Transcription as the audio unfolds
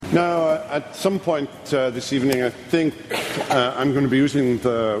Now, at some point this evening, I think I'm going to be using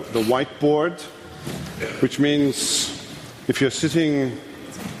the whiteboard, which means if you're sitting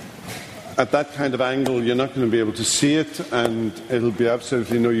at that kind of angle, you're not going to be able to see it, and it'll be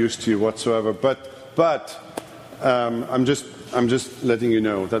absolutely no use to you whatsoever. But I'm just letting you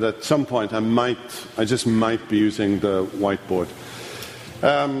know that at some point I just might be using the whiteboard.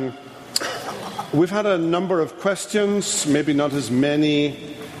 We've had a number of questions, maybe not as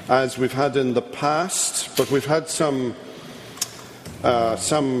many as we've had in the past, but we've had some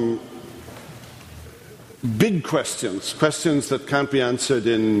big questions that can't be answered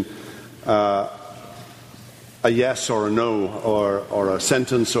in a yes or a no or a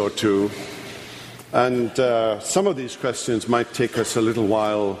sentence or two. And some of these questions might take us a little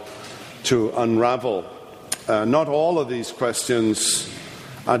while to unravel. Not all of these questions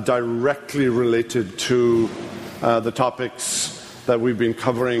are directly related to the topics that we've been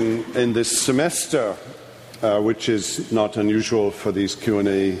covering in this semester, which is not unusual for these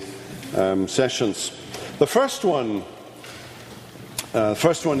Q&A sessions. The first one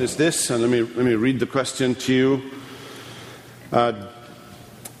is this, and let me read the question to you.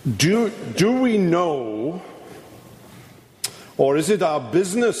 Do we know, or is it our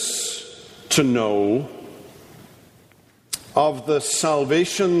business to know, of the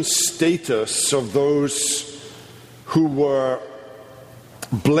salvation status of those who were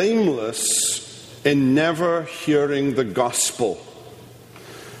blameless in never hearing the gospel?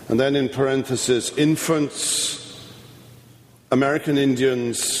 And then in parentheses, infants, American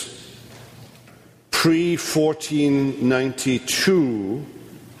Indians, pre-1492,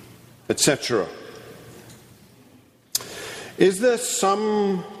 etc. Is there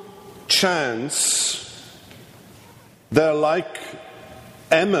some chance they're like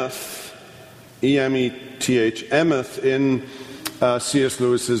Emeth, E-M-E-T-H, Emeth in C.S.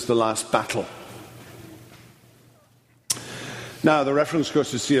 Lewis's The Last Battle? Now, the reference goes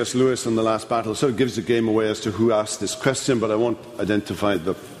to C.S. Lewis and The Last Battle, so it gives the game away as to who asked this question, but I won't identify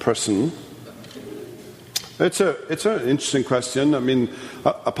the person. It's an interesting question. I mean,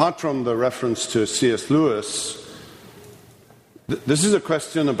 apart from the reference to C.S. Lewis, this is a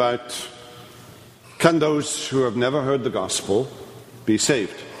question about, can those who have never heard the gospel be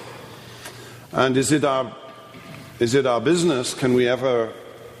saved? And is it our business? Can we ever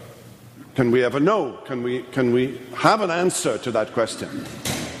know? Can we have an answer to that question?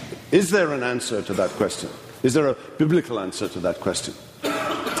 Is there an answer to that question? Is there a biblical answer to that question?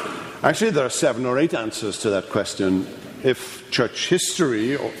 Actually, there are 7 or 8 answers to that question if church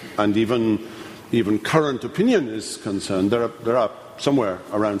history and even current opinion is concerned. There are somewhere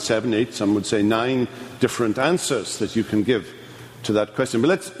around 7, 8, some would say 9 different answers that you can give to that question. But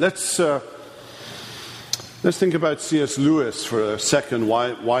let's think about C.S. Lewis for a second.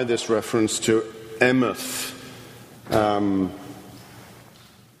 Why this reference to Emeth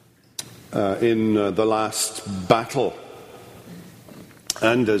in The Last Battle?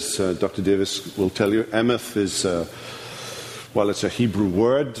 And as Dr. Davis will tell you, Emeth is, it's a Hebrew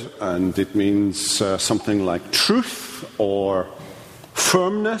word, and it means something like truth or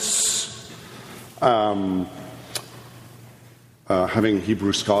firmness. Having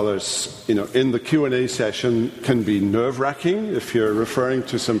Hebrew scholars, in the Q&A session can be nerve-wracking if you're referring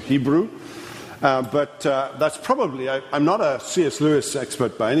to some Hebrew. But that's probably, I'm not a C.S. Lewis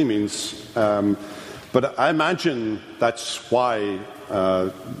expert by any means, but I imagine that's why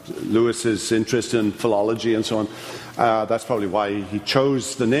Lewis's interest in philology and so on, that's probably why he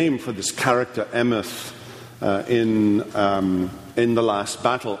chose the name for this character, Emeth, in The Last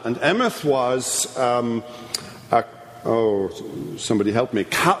Battle. And Emeth was, somebody help me,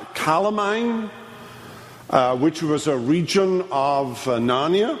 Calamine, which was a region of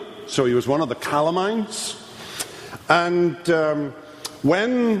Narnia. So he was one of the Calamines. And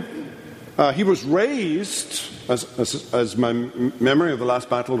when he was raised, as my memory of The Last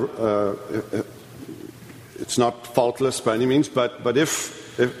Battle, it's not faultless by any means, but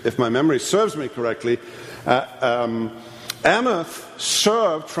if my memory serves me correctly, Emeth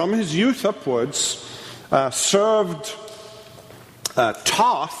served from his youth upwards, served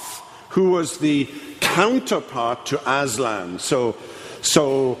Toth, who was the counterpart to Aslan. So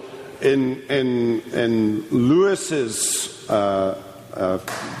in Lewis's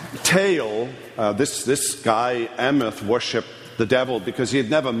tale, this guy Emeth worshipped the devil because he had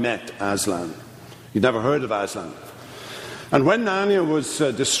never met Aslan. He'd never heard of Aslan. And when Narnia was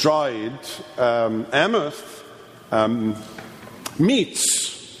destroyed, Emeth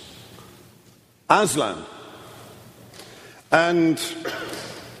meets Aslan. And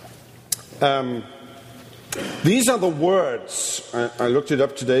These are the words, I looked it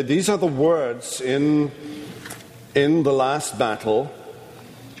up today, these are the words in the last battle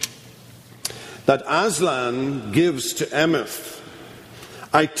that Aslan gives to Emeth.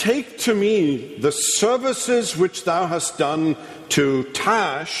 I take to me the services which thou hast done to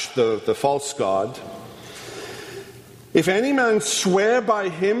Tash, the false god. If any man swear by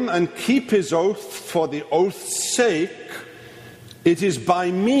him and keep his oath for the oath's sake, it is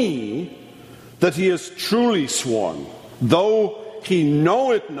by me that he has truly sworn, though he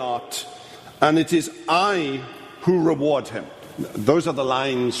know it not, and it is I who reward him. Those are the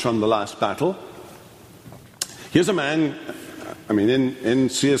lines from the last battle. Here's a man, I mean, in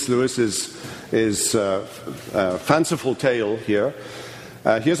C.S. Lewis's fanciful tale here,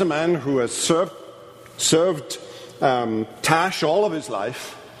 here's a man who has served Tash all of his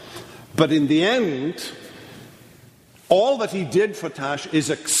life, but in the end, all that he did for Tash is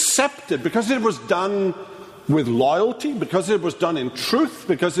accepted because it was done with loyalty, because it was done in truth,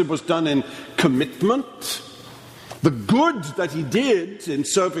 because it was done in commitment. The good that he did in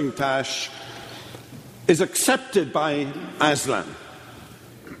serving Tash is accepted by Aslan.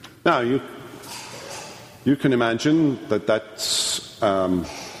 Now, you can imagine that's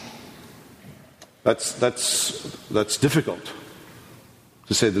difficult,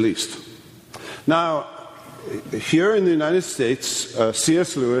 to say the least. Now, here in the United States,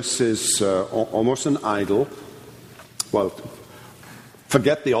 C.S. Lewis is almost an idol. Well,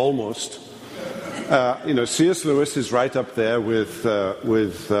 forget the almost. C.S. Lewis is right up there with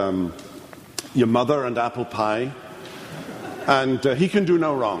Your Mother and Apple Pie, and he can do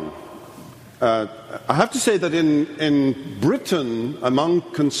no wrong. I have to say that in Britain, among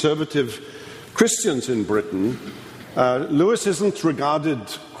conservative Christians in Britain, Lewis isn't regarded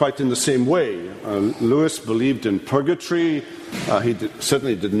quite in the same way. Lewis believed in purgatory. He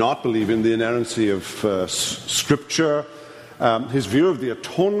certainly did not believe in the inerrancy of Scripture. His view of the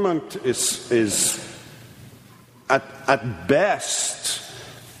atonement is at best,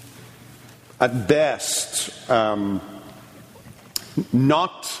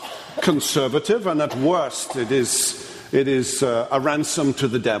 not conservative, and at worst, it is a ransom to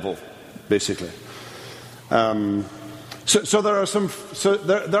the devil, basically. So there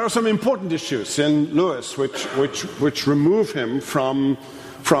are some important issues in Lewis which remove him from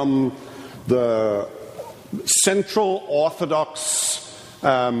the central orthodox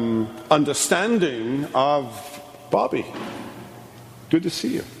understanding of Bobby. Good to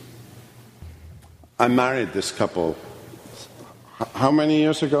see you. I married this couple. How many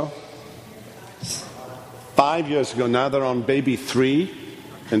years ago? 5 years ago. Now they're on baby 3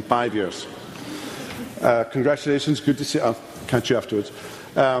 in 5 years. Congratulations, good to see you. I'll catch you afterwards.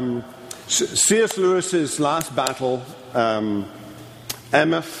 C.S. Lewis's last battle,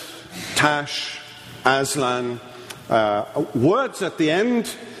 Emeth, Tash, Aslan, words at the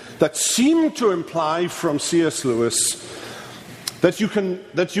end that seem to imply from C.S. Lewis that you can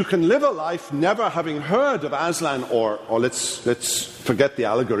live a life never having heard of Aslan, or let's forget the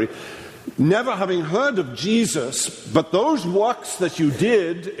allegory, never having heard of Jesus, but those works that you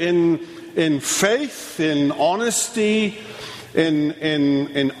did in faith, in honesty,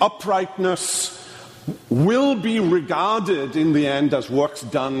 in uprightness, will be regarded in the end as works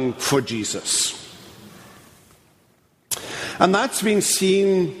done for Jesus. And that's been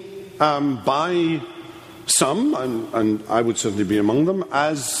seen by some, and I would certainly be among them,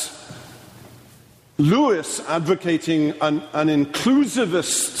 as Lewis advocating an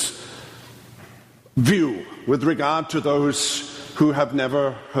inclusivist view with regard to those who have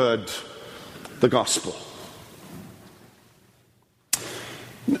never heard the gospel.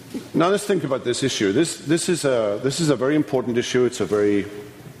 Now let's think about this issue. This is a very important issue. It's a very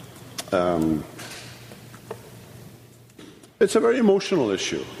emotional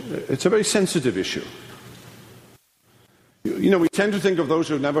issue. It's a very sensitive issue. We tend to think of those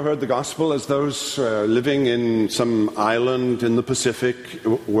who have never heard the gospel as those living in some island in the Pacific,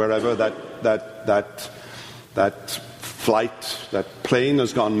 wherever that flight, that plane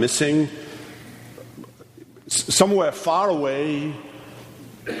has gone missing. Somewhere far away,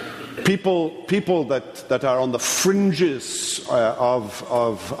 people that are on the fringes of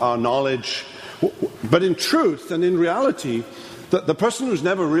our knowledge. But in truth and in reality, the person who's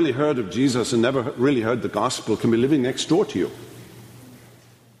never really heard of Jesus and never really heard the gospel can be living next door to you.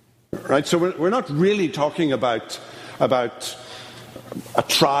 Right? So we're not really talking about a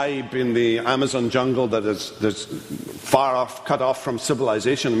tribe in the Amazon jungle that's far off, cut off from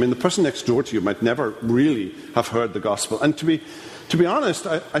civilization. I mean, the person next door to you might never really have heard the gospel. And to be honest,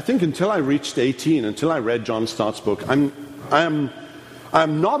 I think until I reached 18, until I read John Stott's book, I'm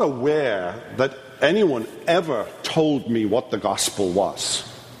not aware that anyone ever told me what the gospel was.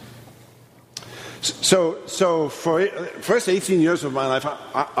 So for the first 18 years of my life,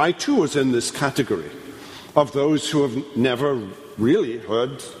 I too was in this category of those who have never really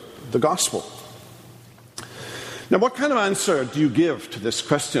heard the gospel. Now, what kind of answer do you give to this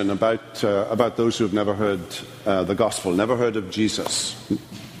question about those who have never heard the gospel, never heard of Jesus?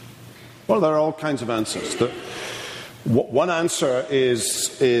 Well, there are all kinds of answers. One answer is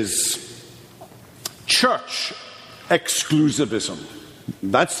church exclusivism.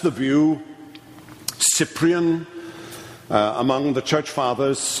 That's the view Cyprian, among the church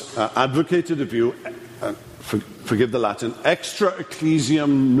fathers, advocated a view, forgive the Latin, extra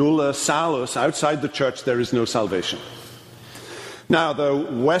ecclesiam nulla salus, outside the church there is no salvation. Now, the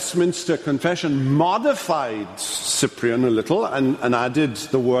Westminster Confession modified Cyprian a little and added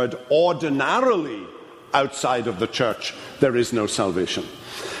the word ordinarily outside of the church there is no salvation.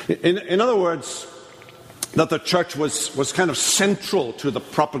 In other words, that the church was kind of central to the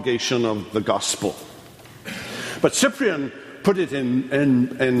propagation of the gospel. But Cyprian put it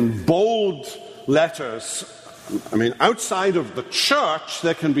in bold letters. I mean, outside of the church,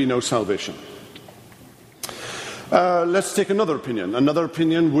 there can be no salvation. Let's take another opinion. Another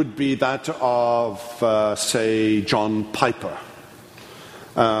opinion would be that of, say, John Piper.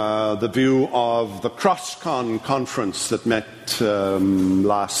 The view of the CrossCon conference that met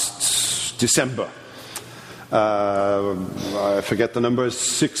last December. I forget the numbers,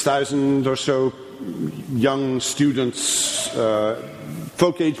 6,000 or so young students,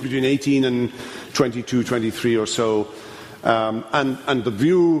 folk aged between 18 and 22, 23 or so. And the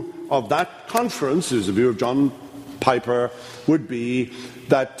view of that conference, is the view of John Piper, would be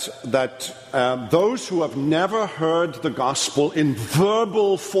that those who have never heard the gospel in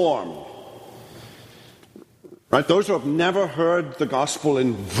verbal form, right, those who have never heard the gospel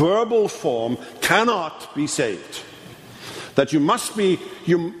in verbal form cannot be saved. That you must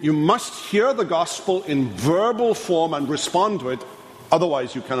hear the gospel in verbal form and respond to it,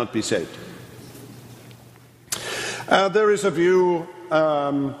 otherwise you cannot be saved. There is a view,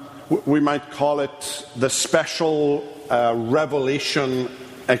 we might call it the special revelation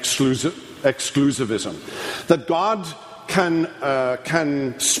exclusivism, that God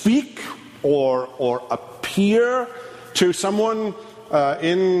can speak or appear to someone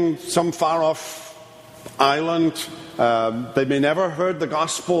in some far-off island. They may never heard the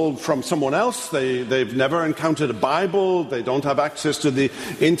gospel from someone else. They've never encountered a Bible. They don't have access to the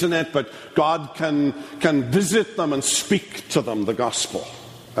internet, but God can visit them and speak to them the gospel.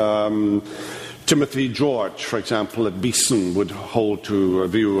 Timothy George, for example, at Beeson would hold to a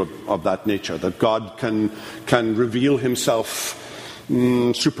view of that nature, that God can reveal himself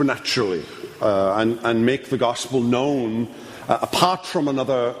supernaturally and make the gospel known apart from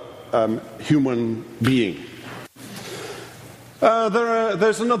another human being.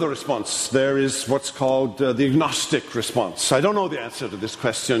 There's another response. There is what's called the agnostic response. I don't know the answer to this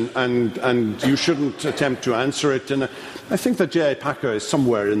question, and you shouldn't attempt to answer it. And I think that J.I. Packer is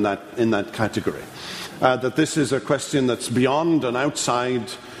somewhere in that category. That this is a question that's beyond and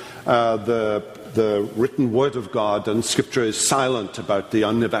outside the written word of God, and Scripture is silent about the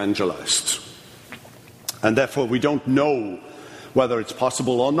unevangelized. And therefore we don't know whether it's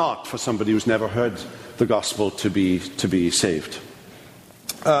possible or not for somebody who's never heard the gospel to be saved.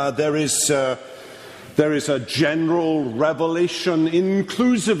 There is a general revelation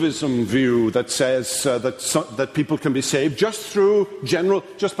inclusivism view that says that people can be saved just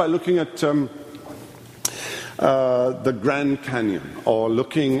by looking at the Grand Canyon, or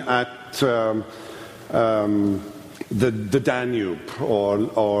looking at the Danube,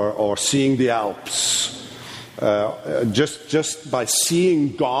 or seeing the Alps. Just by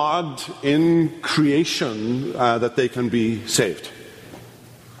seeing God in creation, that they can be saved.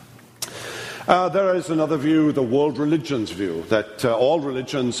 There is another view, the world religions view, that all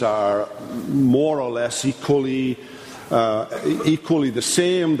religions are more or less equally the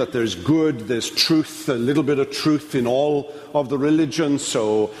same, that there's good, there's truth, a little bit of truth in all of the religions.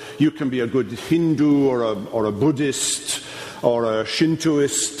 So you can be a good Hindu or a Buddhist or a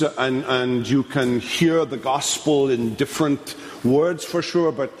Shintoist, and you can hear the gospel in different words for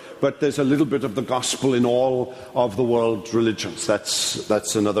sure, but there's a little bit of the gospel in all of the world religions.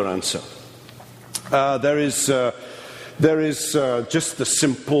 That's another answer. There is just the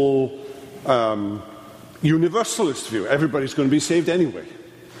simple universalist view. Everybody's going to be saved anyway.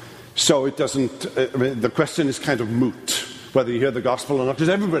 So it doesn't, the question is kind of moot, whether you hear the gospel or not, because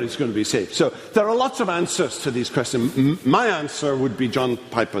everybody's going to be saved. So there are lots of answers to these questions. My answer would be John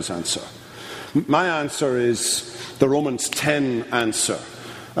Piper's answer. My answer is the Romans 10 answer,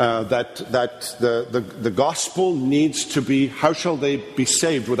 that the gospel needs to be, how shall they be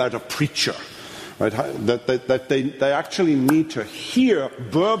saved without a preacher? Right? That they actually need to hear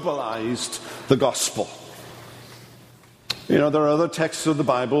verbalized the gospel. There are other texts of the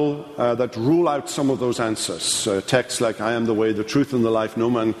Bible that rule out some of those answers. Texts like, I am the way, the truth, and the life. No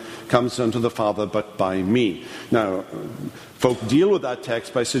man comes unto the Father but by me. Now, folk deal with that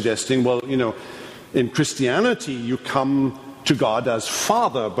text by suggesting, well, in Christianity you come to God as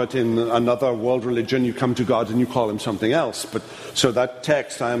Father, but in another world religion you come to God and you call him something else. So that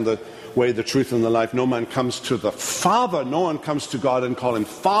text, I am the way, the truth, and the life, no man comes to the Father, no one comes to God and call him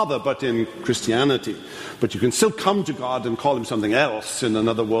Father, but in Christianity. But you can still come to God and call him something else in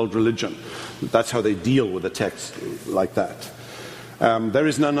another world religion. That's how they deal with a text like that. There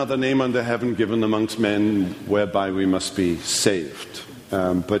is none other name under heaven given amongst men whereby we must be saved.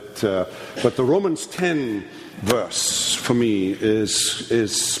 But the Romans 10 verse for me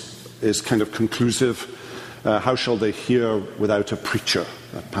is kind of conclusive. How shall they hear without a preacher?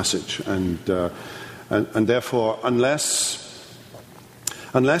 That passage, and therefore, unless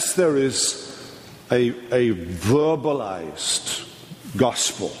there is a verbalized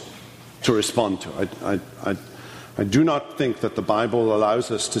gospel to respond to, I do not think that the Bible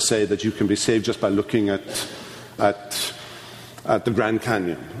allows us to say that you can be saved just by looking at the Grand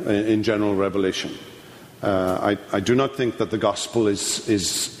Canyon in general revelation. I do not think that the gospel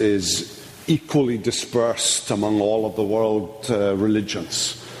is equally dispersed among all of the world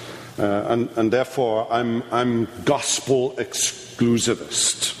religions, and therefore I'm gospel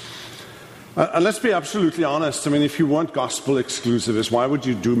exclusivist. And let's be absolutely honest. If you weren't gospel exclusivist, why would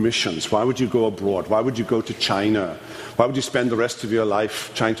you do missions? Why would you go abroad? Why would you go to China? Why would you spend the rest of your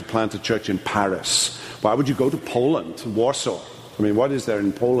life trying to plant a church in Paris? Why would you go to Poland, Warsaw? What is there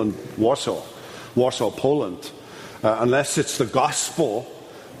in Poland, Warsaw, Poland? Unless it's the gospel,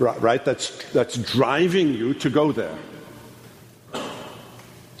 right, that's driving you to go there.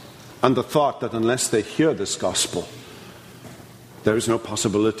 And the thought that unless they hear this gospel, there is no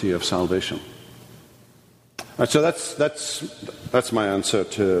possibility of salvation. So that's my answer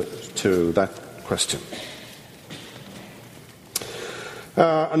to that question.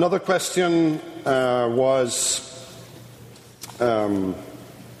 Another question was,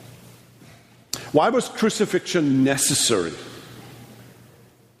 why was crucifixion necessary?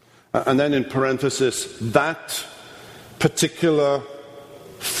 And then in parenthesis, that particular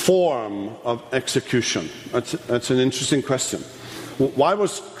form of execution. That's an interesting question. Why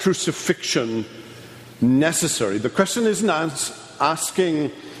was crucifixion necessary? The question isn't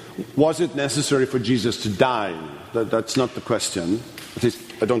asking, was it necessary for Jesus to die? That's not the question. At least,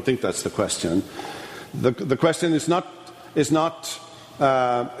 I don't think that's the question. The question is not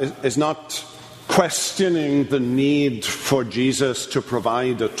questioning the need for Jesus to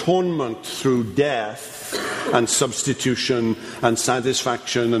provide atonement through death and substitution and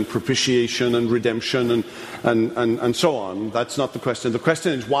satisfaction and propitiation and redemption and so on. That's not the question. The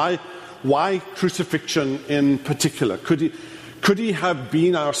question is why crucifixion in particular? Could he have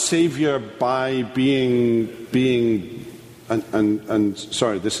been our Savior by being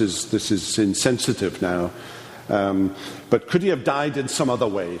sorry, this is insensitive now, but could he have died in some other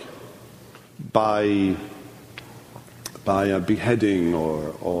way? By a beheading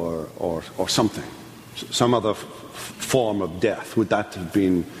or something, some other form of death, would that have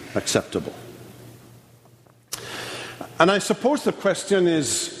been acceptable? And I suppose the question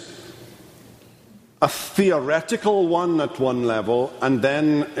is a theoretical one at one level, and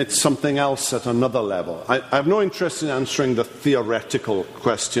then it's something else at another level. I have no interest in answering the theoretical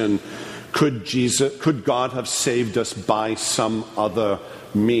question, could God have saved us by some other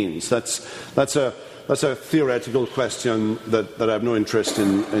means? That's a theoretical question that I have no interest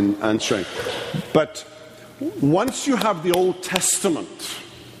in answering. But once you have the Old Testament,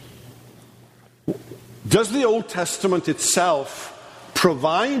 does the Old Testament itself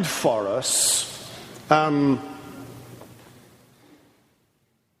provide for us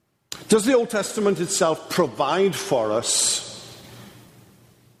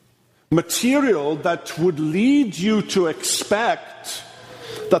material that would lead you to expect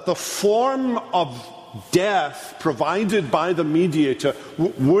that the form of death provided by the mediator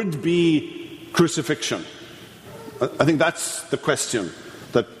would be crucifixion? I think that's the question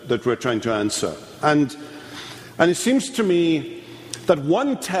that we're trying to answer. And it seems to me that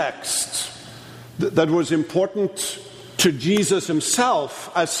one text that was important to Jesus himself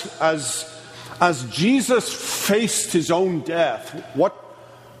as Jesus faced his own death,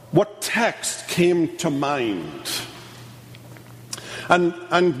 what text came to mind? And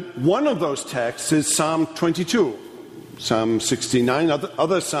one of those texts is Psalm 22. Psalm 69.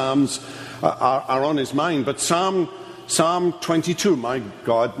 Other psalms are on his mind, but Psalm 22, my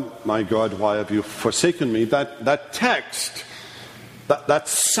God, why have you forsaken me? That text, that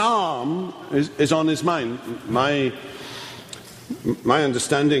psalm is on his mind. My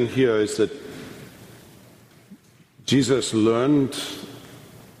understanding here is that Jesus learned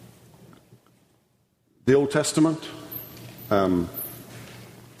the Old Testament.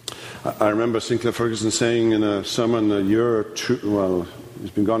 I remember Sinclair Ferguson saying in a sermon a year or two, well,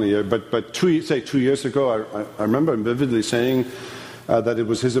 he's been gone a year, but 2 years ago, I remember him vividly saying that it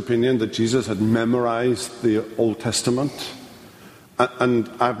was his opinion that Jesus had memorized the Old Testament. And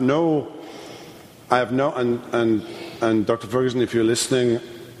and Dr. Ferguson, if you're listening,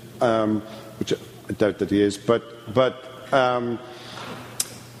 which I doubt that he is, but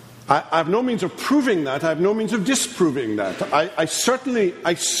I have no means of proving that. I have no means of disproving that. I certainly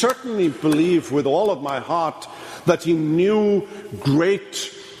believe with all of my heart that he knew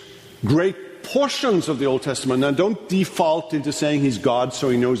great portions of the Old Testament. Now, don't default into saying he's God, so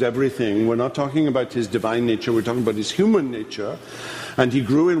he knows everything. We're not talking about his divine nature. We're talking about his human nature. And he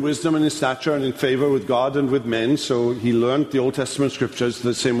grew in wisdom and in stature and in favor with God and with men, so he learned the Old Testament scriptures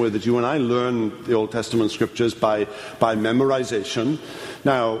the same way that you and I learn the Old Testament scriptures by memorization.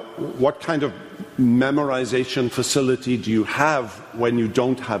 Now, what kind of memorization facility do you have when you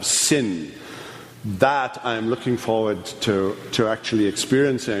don't have sin? That I am looking forward to actually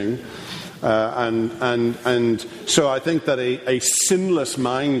experiencing. And so I think that a sinless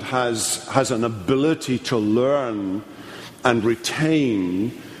mind has an ability to learn and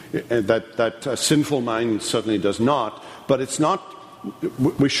retain that a sinful mind certainly does not. But it's not.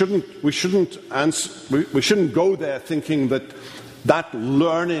 We shouldn't go there thinking that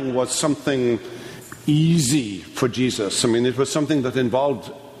learning was something easy for Jesus. I mean, it was something that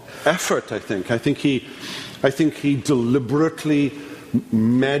involved effort. I think he deliberately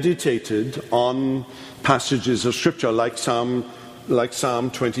meditated on passages of Scripture like Psalm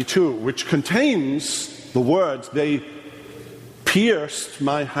 22, which contains the words, "They pierced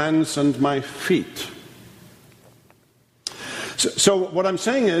my hands and my feet." So what I'm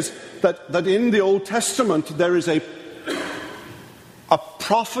saying is that in the Old Testament there is a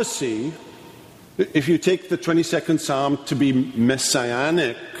prophecy, if you take the 22nd Psalm to be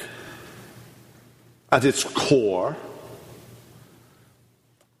messianic at its core,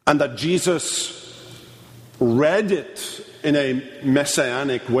 and that Jesus read it in a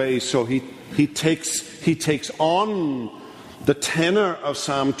messianic way, so he takes on the tenor of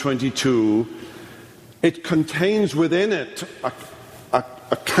Psalm 22. It contains within it a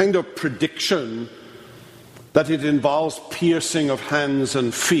kind of prediction that it involves piercing of hands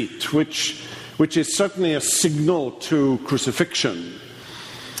and feet, which is certainly a signal to crucifixion.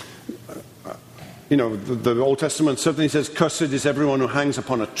 You know, the Old Testament certainly says, "Cursed is everyone who hangs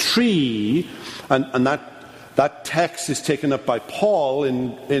upon a tree," and that text is taken up by Paul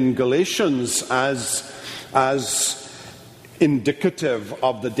in Galatians as indicative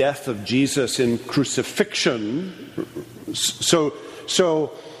of the death of Jesus in crucifixion. So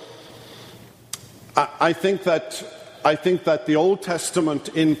I think that the Old Testament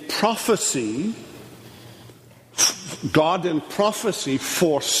in prophecy, God in prophecy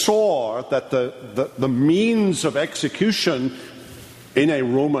foresaw that the means of execution in a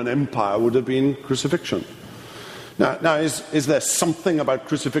Roman Empire would have been crucifixion. Now is there something about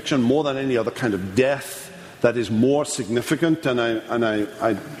crucifixion more than any other kind of death that is more significant? And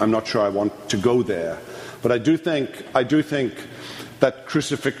I'm not sure I want to go there, but I do think that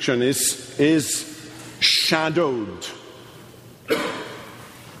crucifixion is shadowed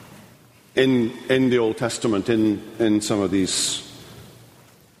in the Old Testament in some of these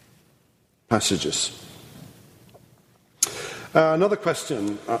passages. Another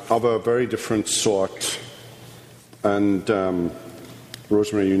question of a very different sort, and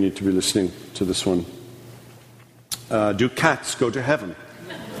Rosemary, you need to be listening to this one. Do cats go to heaven?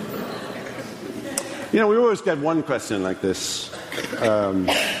 You know, we always get one question like this.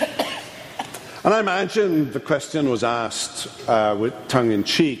 And I imagine the question was asked with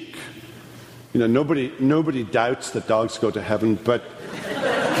tongue-in-cheek. You know, nobody doubts that dogs go to heaven, but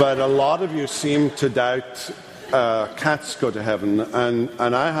a lot of you seem to doubt cats go to heaven,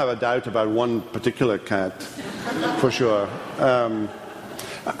 and I have a doubt about one particular cat, for sure.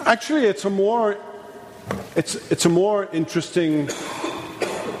 Actually, it's a more interesting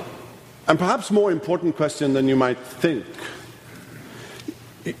and perhaps more important question than you might think.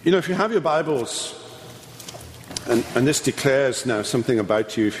 You know, if you have your Bibles, and this declares now something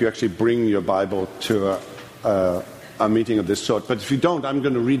about you if you actually bring your Bible to a meeting of this sort, but if you don't, I'm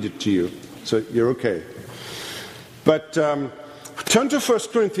going to read it to you, so you're okay. But turn to 1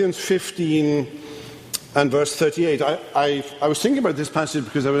 Corinthians 15 and verse 38. I was thinking about this passage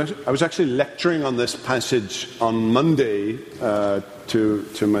because I was actually lecturing on this passage on Monday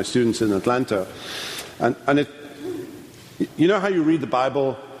to my students in Atlanta. And it, you know how you read the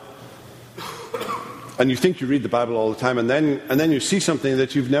Bible and you think you read the Bible all the time, and then you see something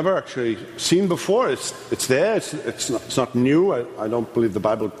that you've never actually seen before. It's there. It's not new. I don't believe the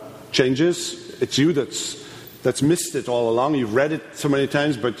Bible changes. It's you that's missed it all along. You've read it so many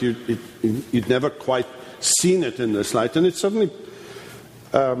times, but you'd never quite seen it in this light. And it suddenly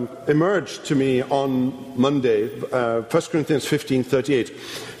emerged to me on Monday, 1 Corinthians 15:38.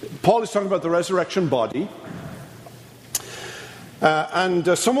 Paul is talking about the resurrection body. And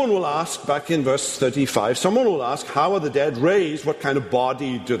someone will ask, back in verse 35, someone will ask, how are the dead raised? What kind of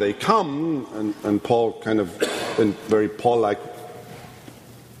body do they come? And Paul kind of, in very Paul-like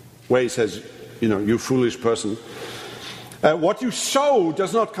way, says, you foolish person. What you sow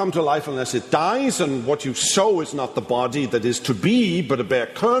does not come to life unless it dies, and what you sow is not the body that is to be, but a bare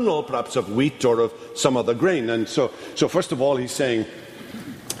kernel, perhaps of wheat or of some other grain. And so first of all, he's saying,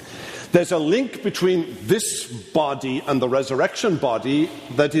 there's a link between this body and the resurrection body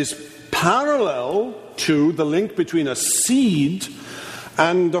that is parallel to the link between a seed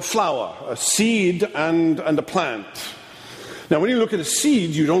and a flower, a seed and a plant. Now, when you look at a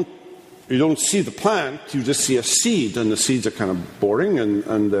seed, you don't see the plant, you just see a seed, and the seeds are kind of boring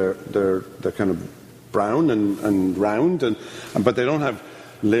and they're kind of brown and round, but they don't have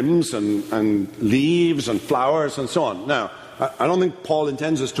limbs and leaves and flowers and so on. Now, I don't think Paul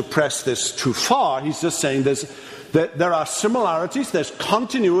intends us to press this too far. He's just saying that there are similarities, there's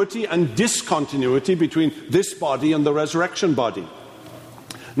continuity and discontinuity between this body and the resurrection body.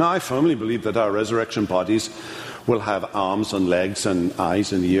 Now, I firmly believe that our resurrection bodies will have arms and legs and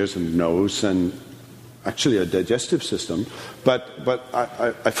eyes and ears and nose and actually a digestive system. But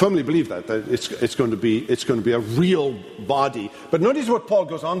I firmly believe that it's going to be a real body. But notice what Paul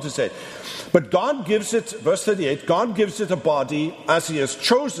goes on to say. But God gives it, verse 38, God gives it a body as he has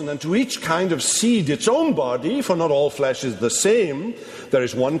chosen, and to each kind of seed its own body, for not all flesh is the same. There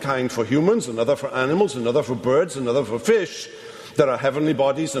is one kind for humans, another for animals, another for birds, another for fish. There are heavenly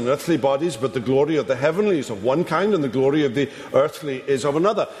bodies and earthly bodies, but the glory of the heavenly is of one kind and the glory of the earthly is of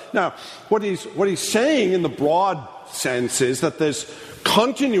another. Now, what he's saying in the broad sense is that there's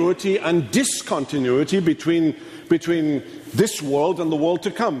continuity and discontinuity between this world and the world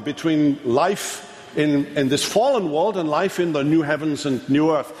to come, between life in this fallen world and life in the new heavens and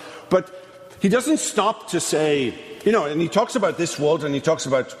new earth. But he doesn't stop to say, and he talks about this world and he talks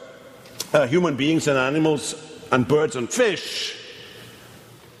about human beings and animals and birds and fish.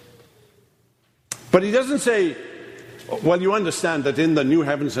 But he doesn't say, well, you understand that in the new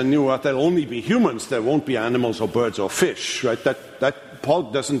heavens and new earth there'll only be humans, there won't be animals or birds or fish, right? That Paul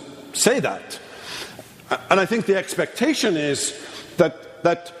doesn't say that. And I think the expectation is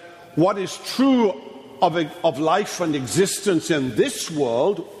that what is true of life and existence in this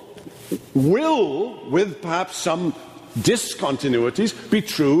world will, with perhaps some discontinuities, be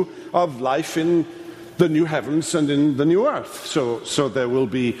true of life in the new heavens and in the new earth. So there will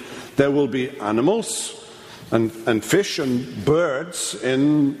be animals and fish and birds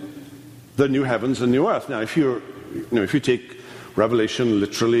in the new heavens and new earth. Now, if you take Revelation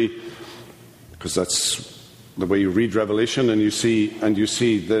literally, because that's the way you read Revelation, and you see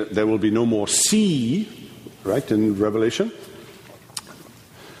that there will be no more sea, right, in Revelation.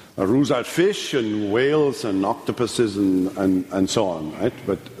 Rules out fish and whales and octopuses and so on, right?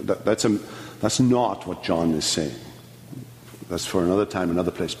 But that's not what John is saying. That's for another time, another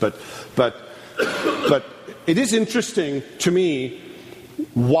place. But it is interesting to me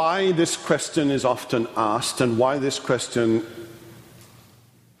why this question is often asked and why this question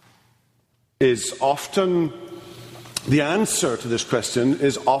is often, the answer to this question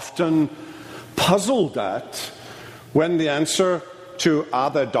is often puzzled at when the answer to are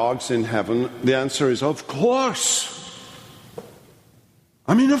there dogs in heaven, the answer is of course.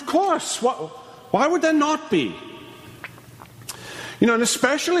 I mean, of course. Why would there not be? And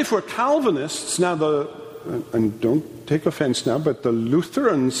especially for Calvinists, now and don't take offense now, but the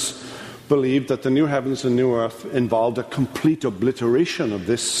Lutherans believed that the new heavens and new earth involved a complete obliteration of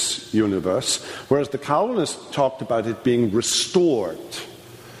this universe, whereas the Calvinists talked about it being restored.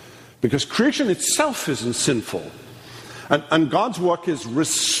 Because creation itself isn't sinful. And God's work is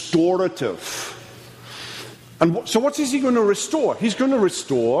restorative. And so what is he going to restore? He's going to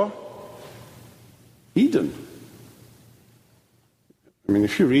restore Eden. I mean,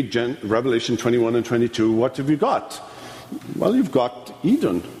 if you read Revelation 21 and 22, what have you got? Well, you've got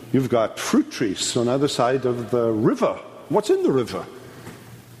Eden. you've got fruit trees on either side of the river. What's in the river?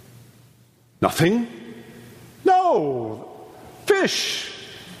 Nothing? No! Fish!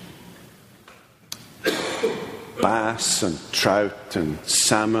 Bass and trout and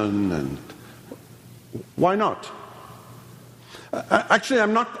salmon and... Why not? Actually,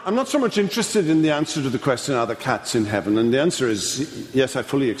 I'm not so much interested in the answer to the question, are there cats in heaven? And the answer is, yes, I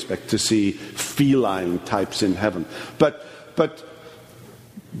fully expect to see feline types in heaven. But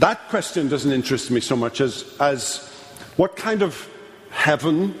that question doesn't interest me so much as what kind of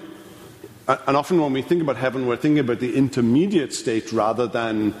heaven, and often when we think about heaven, we're thinking about the intermediate state rather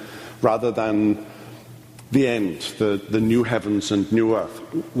than the end, the new heavens and new earth.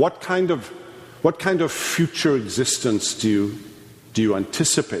 What kind of future existence do you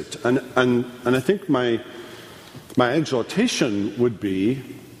anticipate? And I think my exhortation would be,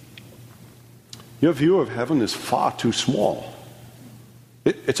 your view of heaven is far too small.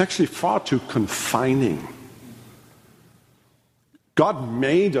 It's actually far too confining. God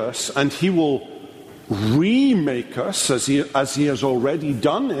made us, and He will remake us, as he has already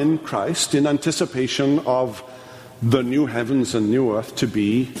done in Christ, in anticipation of the new heavens and new earth to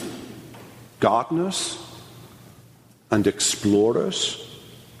be gardeners and explorers,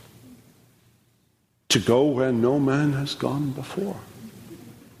 to go where no man has gone before.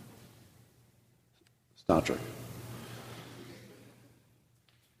 Star Trek.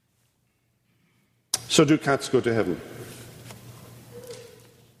 So do cats go to heaven?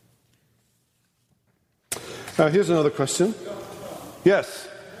 Here's another question. Yes?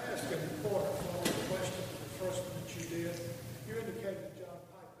 Can I ask an important follow-up question to the first one that you did? You indicated that John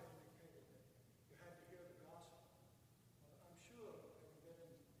Piper indicated that you had to hear the gospel. I'm sure that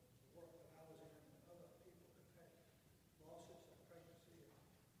within the work that I was in, other people could take losses of pregnancy and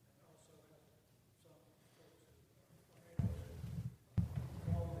also have some folks who are unable to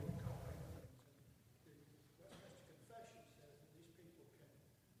formally comprehend things. And the Westminster Confession says that these people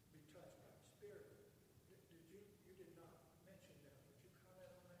can be touched by the Spirit. You did not mention that. Would you comment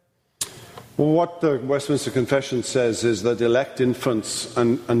on that? What the Westminster Confession says is that elect infants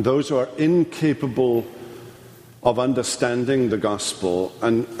and those who are incapable of understanding the gospel,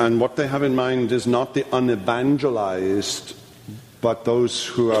 and what they have in mind is not the unevangelized, but those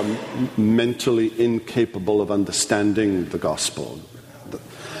who are mentally incapable of understanding the gospel.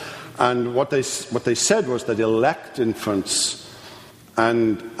 And what they said was that elect infants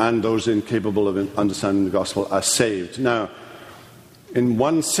and those incapable of understanding the gospel are saved. Now, in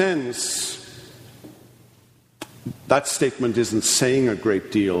one sense, that statement isn't saying a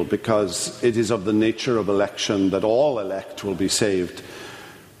great deal, because it is of the nature of election that all elect will be saved.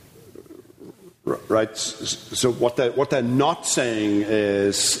 Right? So what they're not saying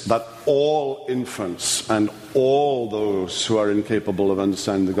is that all infants and all those who are incapable of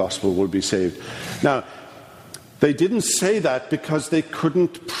understanding the gospel will be saved. Now, they didn't say that because they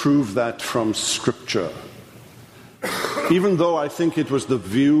couldn't prove that from Scripture. Even though I think it was the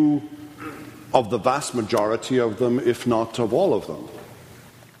view of the vast majority of them, if not of all of them.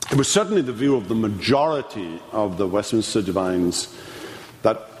 It was certainly the view of the majority of the Westminster Divines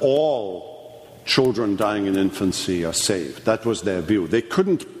that all children dying in infancy are saved. That was their view. They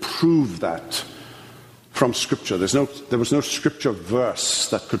couldn't prove that from Scripture. There was no Scripture verse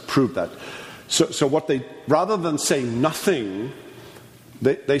that could prove that. So what they, rather than say nothing,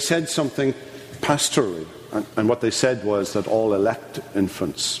 they said something pastorally. And what they said was that all elect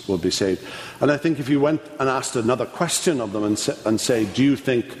infants will be saved. And I think if you went and asked another question of them and say, do you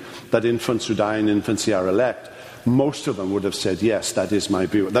think that infants who die in infancy are elect? Most of them would have said, yes, that is my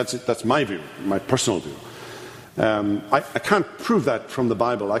view. That's my view, my personal view. I can't prove that from the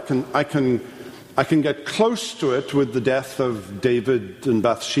Bible. I can get close to it with the death of David and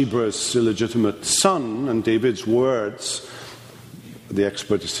Bathsheba's illegitimate son and David's words. The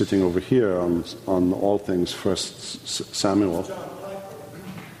expert is sitting over here on all things 1 Samuel.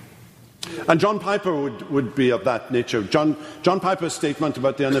 And John Piper would be of that nature. John Piper's statement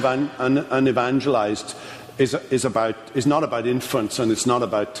about the unevangelized is not about infants, and it's not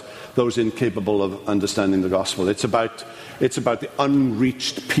about those incapable of understanding the gospel. It's about the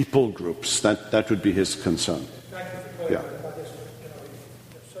unreached people groups. That would be his concern. Yeah.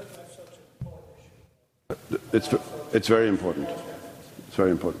 It's very important. It's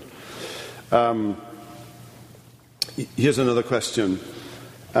very important. Here's another question.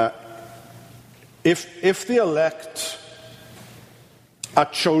 If the elect are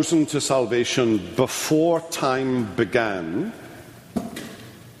chosen to salvation before time began,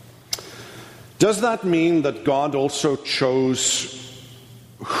 does that mean that God also chose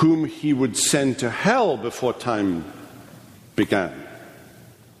whom he would send to hell before time began?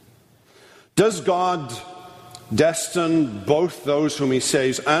 Does God destine both those whom he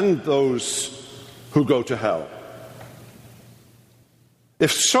saves and those who go to hell?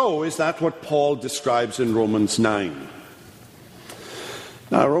 If so, is that what Paul describes in Romans 9?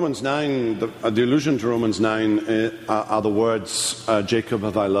 Now, Romans 9, the allusion to Romans 9 are the words, Jacob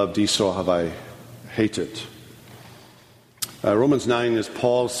have I loved, Esau have I hated. Romans 9 is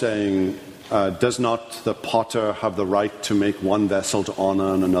Paul saying, does not the potter have the right to make one vessel to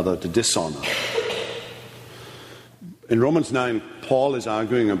honor and another to dishonor? In Romans 9, Paul is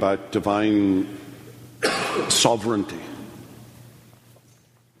arguing about divine sovereignty.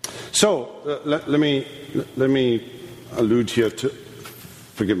 So, let me allude here to,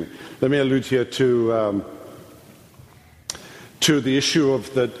 forgive me, let me allude here to the issue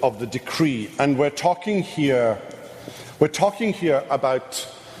of the decree. And we're talking here about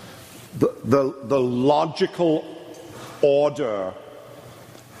the logical order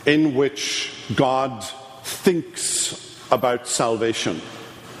in which God thinks about salvation.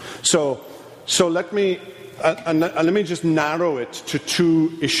 So let me just narrow it to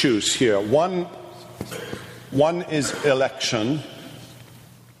two issues here. One is election,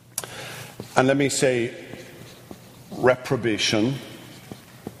 and let me say reprobation,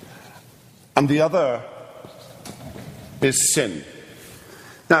 and the other is sin.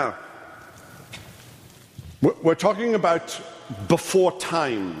 Now, we're talking about before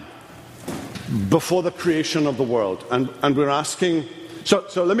time, before the creation of the world, and we're asking. So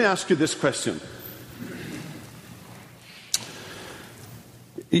let me ask you this question.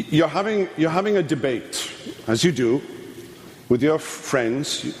 You're having a debate, as you do, with your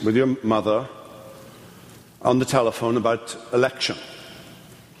friends, with your mother, on the telephone about election.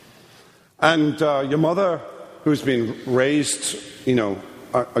 And your mother, who's been raised,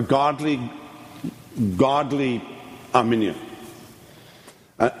 a godly Arminian,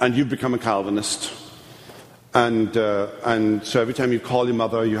 and you've become a Calvinist, and so every time you call your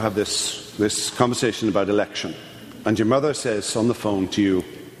mother, you have this conversation about election, and your mother says on the phone to you,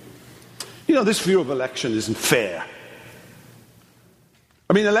 this view of election isn't fair.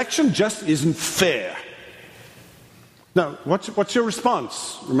 I mean, election just isn't fair. Now, what's your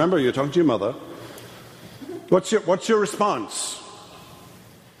response? Remember, you're talking to your mother. What's your response?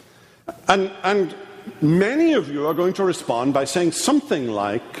 And many of you are going to respond by saying something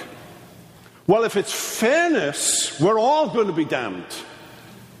like, well, if it's fairness, we're all going to be damned.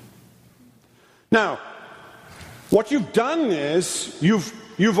 Now, what you've done is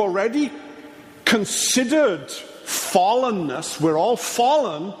you've already considered fallenness, we're all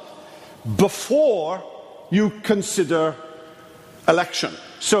fallen, before you consider election.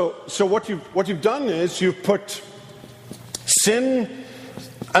 So what you've done is you've put sin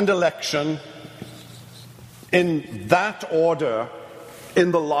and election in that order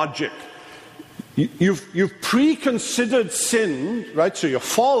in the logic. You've pre-considered sin, right? So you're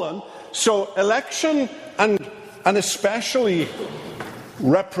fallen. So election and especially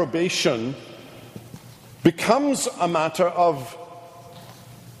reprobation becomes a matter of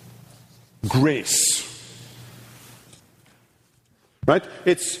grace. Right?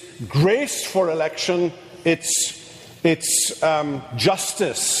 It's grace for election. It's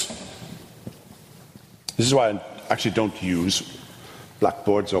justice. This is why I actually don't use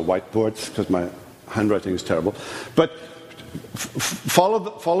blackboards or whiteboards, because my handwriting is terrible. But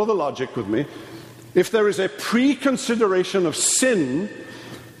follow the logic with me. If there is a pre-consideration of sin,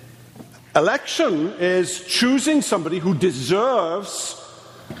 election is choosing somebody who deserves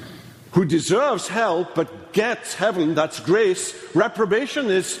hell but gets heaven. That's grace.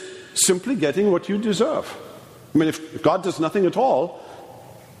 Reprobation is simply getting what you deserve. I mean, if God does nothing at all,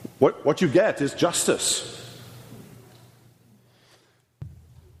 what you get is justice.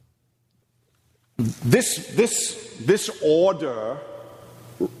 This order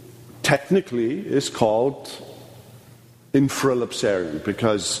technically is called infralapsarian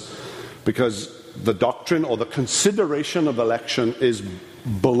because the doctrine or the consideration of election is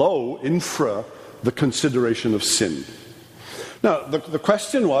below the consideration of sin. Now, the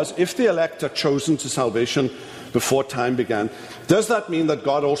question was, if the elect are chosen to salvation before time began, does that mean that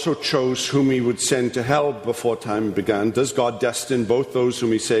God also chose whom he would send to hell before time began? Does God destine both those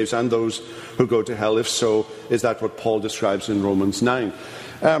whom he saves and those who go to hell? If so, is that what Paul describes in Romans 9?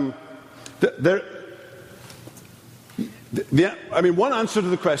 One answer to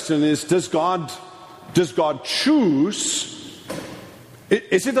the question is, does God choose?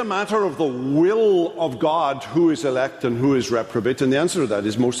 Is it a matter of the will of God who is elect and who is reprobate? And the answer to that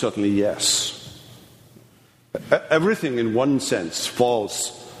is most certainly yes. Everything, in one sense,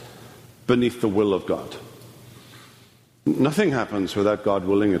 falls beneath the will of God. Nothing happens without God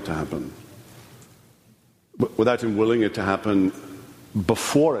willing it to happen. without him willing it to happen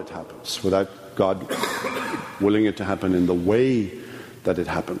before it happens, without God willing it to happen in the way that it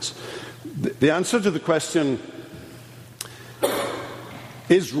happens. The answer to the question,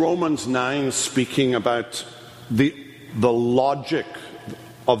 is Romans 9 speaking about the logic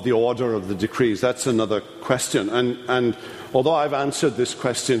of the order of the decrees? That's another question. And although I've answered this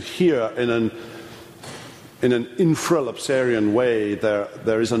question here in an infralapsarian way,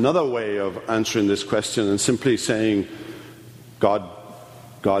 there is another way of answering this question, and simply saying God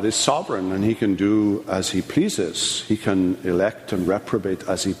is sovereign and he can do as he pleases. He can elect and reprobate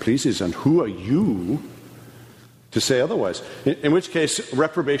as he pleases. And who are you to say otherwise? In which case,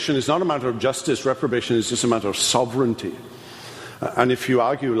 reprobation is not a matter of justice. Reprobation is just a matter of sovereignty. And if you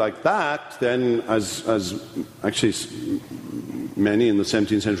argue like that, then as actually many in the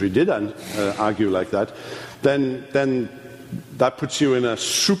 17th century did argue like that, then that puts you in a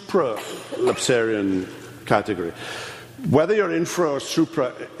supralapsarian category. Whether you're infra or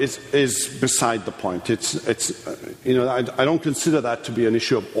supra is beside the point. I don't consider that to be an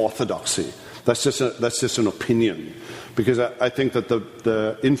issue of orthodoxy. That's just an opinion, because I think that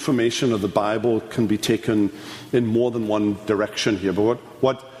the information of the Bible can be taken in more than one direction here. But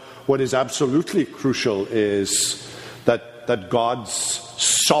what is absolutely crucial is that God's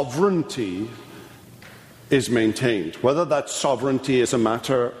sovereignty is maintained. Whether that sovereignty is a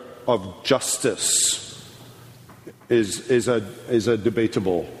matter of justice is a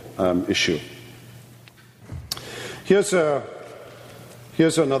debatable issue. Here's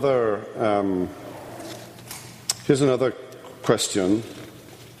another question.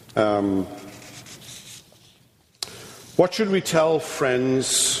 What should we tell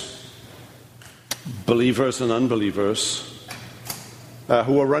friends, believers and unbelievers,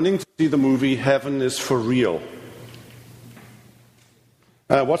 who are running to see the movie Heaven is for Real?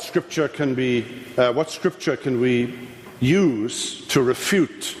 What scripture can we use to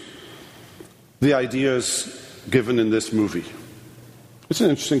refute the ideas given in this movie? It's an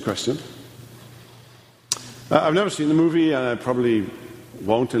interesting question. I've never seen the movie, and I probably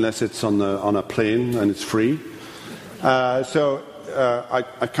won't unless it's on a plane and it's free. So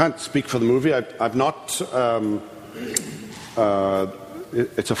I can't speak for the movie. I've not.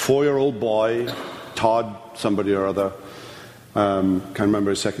 It's a 4-year-old boy, Todd, somebody or other. Can't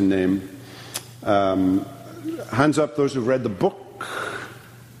remember his second name. Hands up those who've read the book.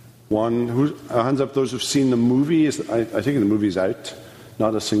 Hands up those who've seen the movie. I think the movie's out.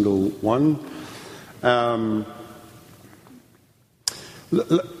 Not a single one.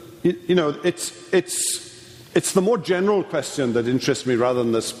 It's the more general question that interests me rather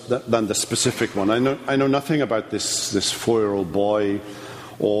than the specific one. I know nothing about this 4-year-old boy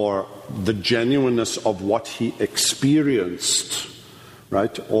or the genuineness of what he experienced,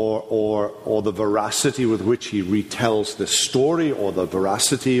 right? Or the veracity with which he retells this story, or the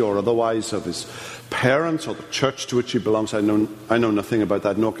veracity or otherwise of his parents or the church to which he belongs. I know nothing about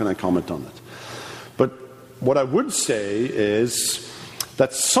that, nor can I comment on it. But what I would say is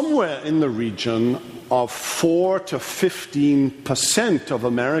that somewhere in the region of 4 to 15% of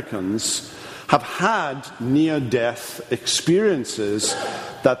Americans have had near-death experiences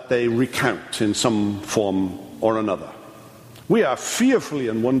that they recount in some form or another. We are fearfully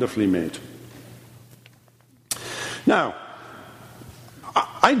and wonderfully made. Now,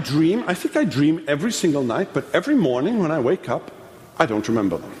 I think I dream every single night, but every morning when I wake up, I don't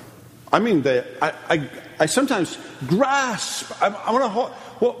remember them. I mean, I sometimes grasp. I want to hold.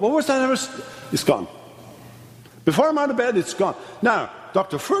 What was that? It's gone. Before I'm out of bed, it's gone. Now,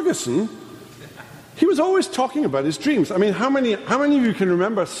 Dr. Ferguson, he was always talking about his dreams. I mean, how many of you can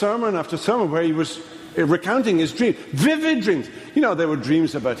remember sermon after sermon where he was recounting his dreams? Vivid dreams. You know, there were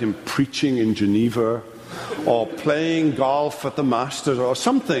dreams about him preaching in Geneva or playing golf at the Masters or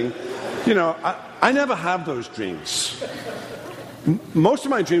something. You know, I never have those dreams. Most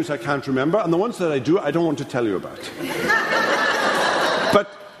of my dreams I can't remember, and the ones that I do, I don't want to tell you about.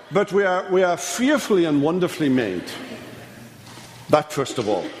 But we are fearfully and wonderfully made. That first of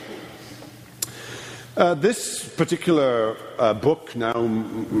all. This particular book, now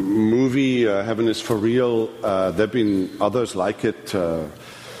movie, Heaven is for Real, there have been others like it. I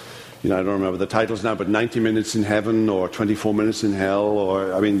don't remember the titles now, but 90 Minutes in Heaven or 24 Minutes in Hell,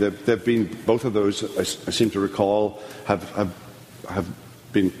 or there have been both of those. I seem to recall have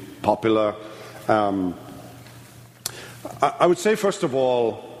been popular. I would say, first of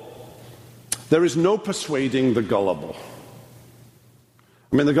all, there is no persuading the gullible.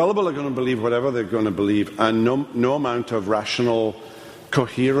 I mean, the gullible are going to believe whatever they're going to believe, and no amount of rational,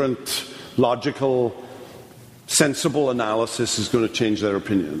 coherent, logical sensible analysis is going to change their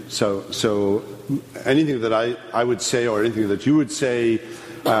opinion. So anything that I would say or anything that you would say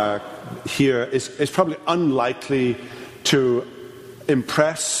here is probably unlikely to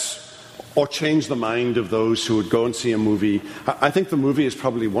impress or change the mind of those who would go and see a movie. I think the movie is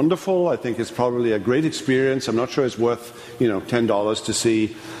probably wonderful. I think it's probably a great experience. I'm not sure it's worth $10 to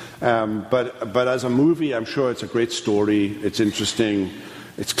see. But as a movie, I'm sure it's a great story. It's interesting.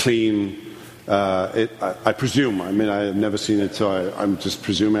 It's clean. I presume. I mean, I have never seen it, so I'm just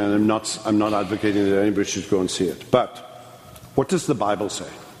presuming. And I'm not advocating that anybody should go and see it. But what does the Bible say?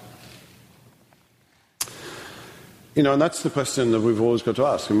 And that's the question that we've always got to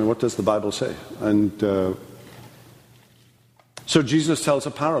ask. I mean, what does the Bible say? And so Jesus tells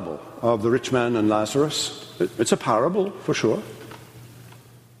a parable of the rich man and Lazarus. It's a parable, for sure.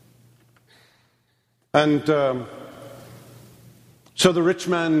 And so the rich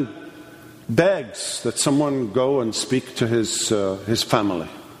man begs that someone go and speak to his family,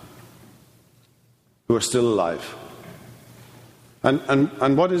 who are still alive.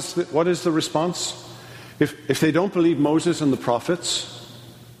 And what is the response? If they don't believe Moses and the prophets,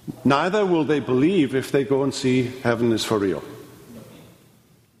 neither will they believe if they go and see heaven is for real.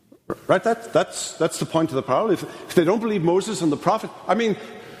 Right? That's the point of the parable. If they don't believe Moses and the prophets, I mean,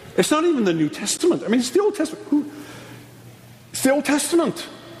 it's not even the New Testament. I mean, it's the Old Testament. It's the Old Testament.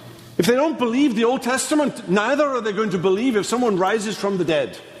 If they don't believe the Old Testament, neither are they going to believe if someone rises from the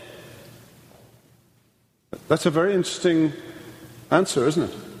dead. That's a very interesting answer, isn't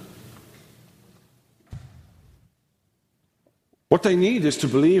it? What they need is to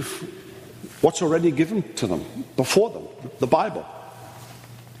believe what's already given to them, before them, the Bible.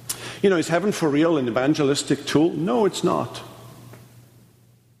 Is heaven for real an evangelistic tool? No, it's not.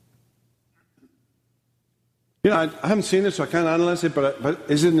 I haven't seen it, so I can't analyze it, but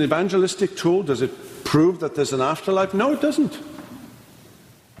is it an evangelistic tool? Does it prove that there's an afterlife? No, it doesn't.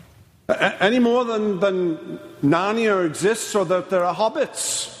 Any more than Narnia exists or that there are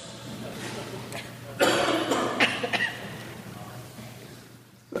hobbits.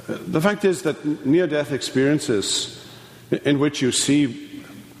 The fact is that near-death experiences in which you see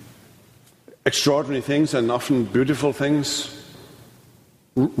extraordinary things and often beautiful things,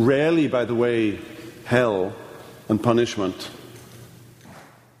 rarely, by the way, hell and punishment.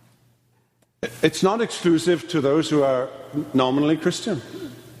 It's not exclusive to those who are nominally Christian.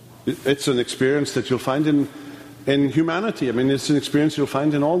 It's an experience that you'll find in humanity. I mean, it's an experience you'll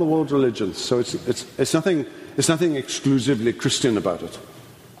find in all the world religions. So it's nothing exclusively Christian about it.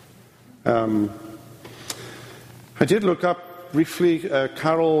 I did look up briefly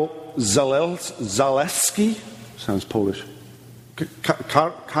Karol Zaleski. Sounds Polish.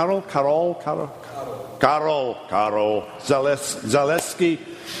 Karol Zaleski,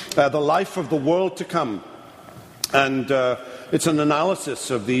 The Life of the World to Come. And it's an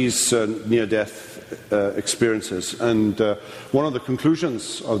analysis of these near-death experiences. And one of the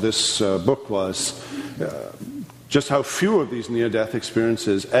conclusions of this book was just how few of these near-death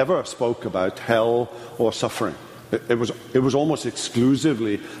experiences ever spoke about hell or suffering. It was almost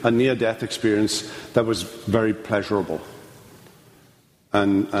exclusively a near-death experience that was very pleasurable,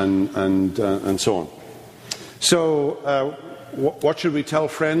 and so on. So, what should we tell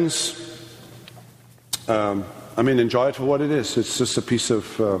friends? Enjoy it for what it is. It's just a piece of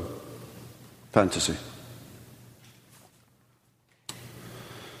fantasy.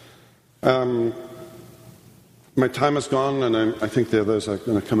 My time has gone, and I think the others are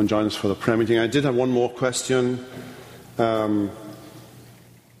going to come and join us for the prayer meeting. I did have one more question,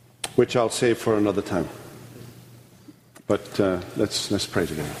 which I'll save for another time. But let's pray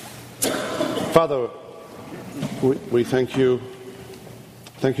together. Father, we thank you.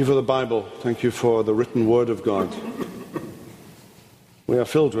 Thank you for the Bible. Thank you for the written Word of God. We are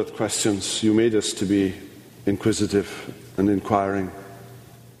filled with questions. You made us to be inquisitive and inquiring.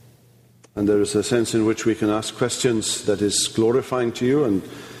 And there is a sense in which we can ask questions that is glorifying to you, and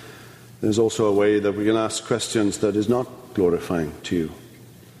there's also a way that we can ask questions that is not glorifying to you.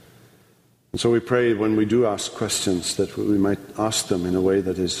 And so we pray when we do ask questions that we might ask them in a way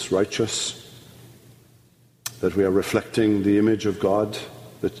that is righteous, that we are reflecting the image of God,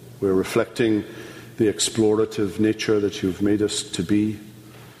 that we're reflecting the explorative nature that you've made us to be.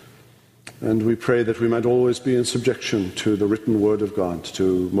 And we pray that we might always be in subjection to the written word of God,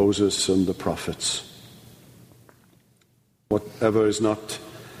 to Moses and the prophets. Whatever is not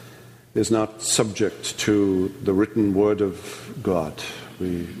subject to the written word of God,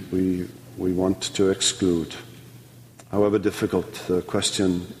 we want to exclude, however difficult the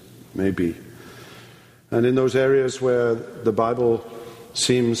question may be. And in those areas where the Bible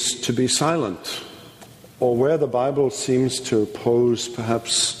seems to be silent or where the Bible seems to pose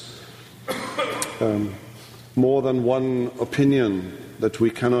perhaps more than one opinion that we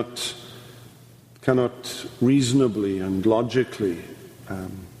cannot reasonably and logically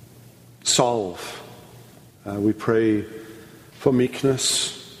solve. We pray for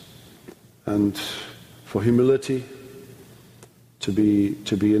meekness and for humility, to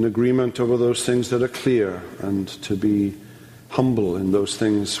be in agreement over those things that are clear, and to be humble in those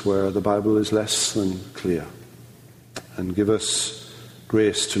things where the Bible is less than clear. And give us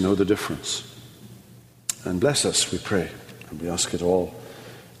grace to know the difference. And bless us, we pray. And we ask it all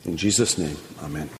in Jesus' name. Amen.